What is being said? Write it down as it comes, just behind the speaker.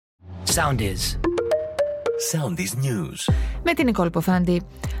Soundis. Soundis News. Με την Νικόλ Ποφάντη.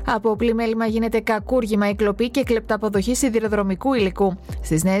 Από πλημέλημα γίνεται κακούργημα η κλοπή και κλεπταποδοχή σιδηροδρομικού υλικού.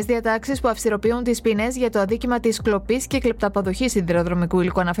 Στις νέες διατάξεις που αυστηροποιούν τις ποινές για το αδίκημα της κλοπής και κλεπταποδοχής σιδηροδρομικού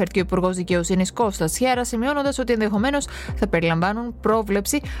υλικού, αναφέρθηκε ο Υπουργός Δικαιοσύνης Κώστας Σιάρα, σημειώνοντας ότι ενδεχομένως θα περιλαμβάνουν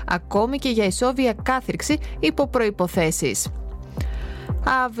πρόβλεψη ακόμη και για ισόβια κάθριξη υπό προϋποθέσεις.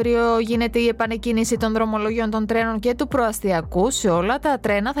 Αύριο γίνεται η επανεκκίνηση των δρομολογίων των τρένων και του προαστιακού. Σε όλα τα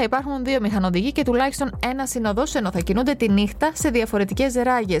τρένα θα υπάρχουν 2 μηχανοδηγοί και τουλάχιστον ένα συνοδός, ενώ θα κινούνται τη νύχτα σε διαφορετικές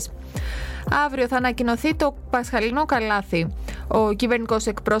ράγες. Αύριο θα ανακοινωθεί το πασχαλινό καλάθι. Ο κυβερνητικός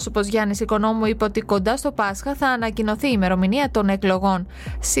εκπρόσωπος Γιάννης Οικονόμου είπε ότι κοντά στο Πάσχα θα ανακοινωθεί η ημερομηνία των εκλογών.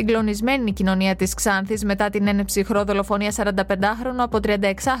 Συγκλονισμένη η κοινωνία της Ξάνθης μετά την ένεψυχρό δολοφονία 45χρονου από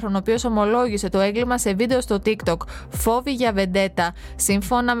 36χρονο, ο οποίος ομολόγησε το έγκλημα σε βίντεο στο TikTok. Φόβοι για βεντέτα.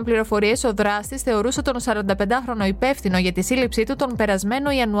 Σύμφωνα με πληροφορίες, ο δράστης θεωρούσε τον 45χρονο υπεύθυνο για τη σύλληψή του τον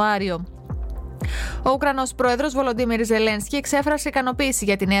περασμένο Ιανουάριο. Ο Ουκρανός πρόεδρος Βολοντίμιρ Ζελένσκι εξέφρασε ικανοποίηση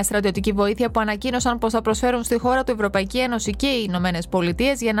για τη νέα στρατιωτική βοήθεια που ανακοίνωσαν πως θα προσφέρουν στη χώρα του Ευρωπαϊκή Ένωση και οι Ηνωμένες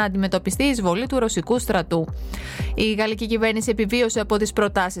Πολιτείες για να αντιμετωπιστεί η εισβολή του ρωσικού στρατού. Η γαλλική κυβέρνηση επιβίωσε από τις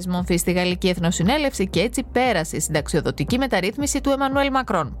προτάσεις μορφής στη Γαλλική Εθνοσυνέλευση και έτσι πέρασε η συνταξιοδοτική μεταρρύθμιση του Εμμανουέλ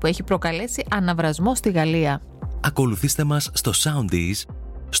Μακρόν, που έχει προκαλέσει αναβρασμό στη Γαλλία. Ακολουθήστε μας στο Soundis,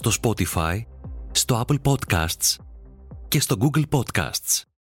 στο Spotify, στο Apple Podcasts και στο Google Podcasts.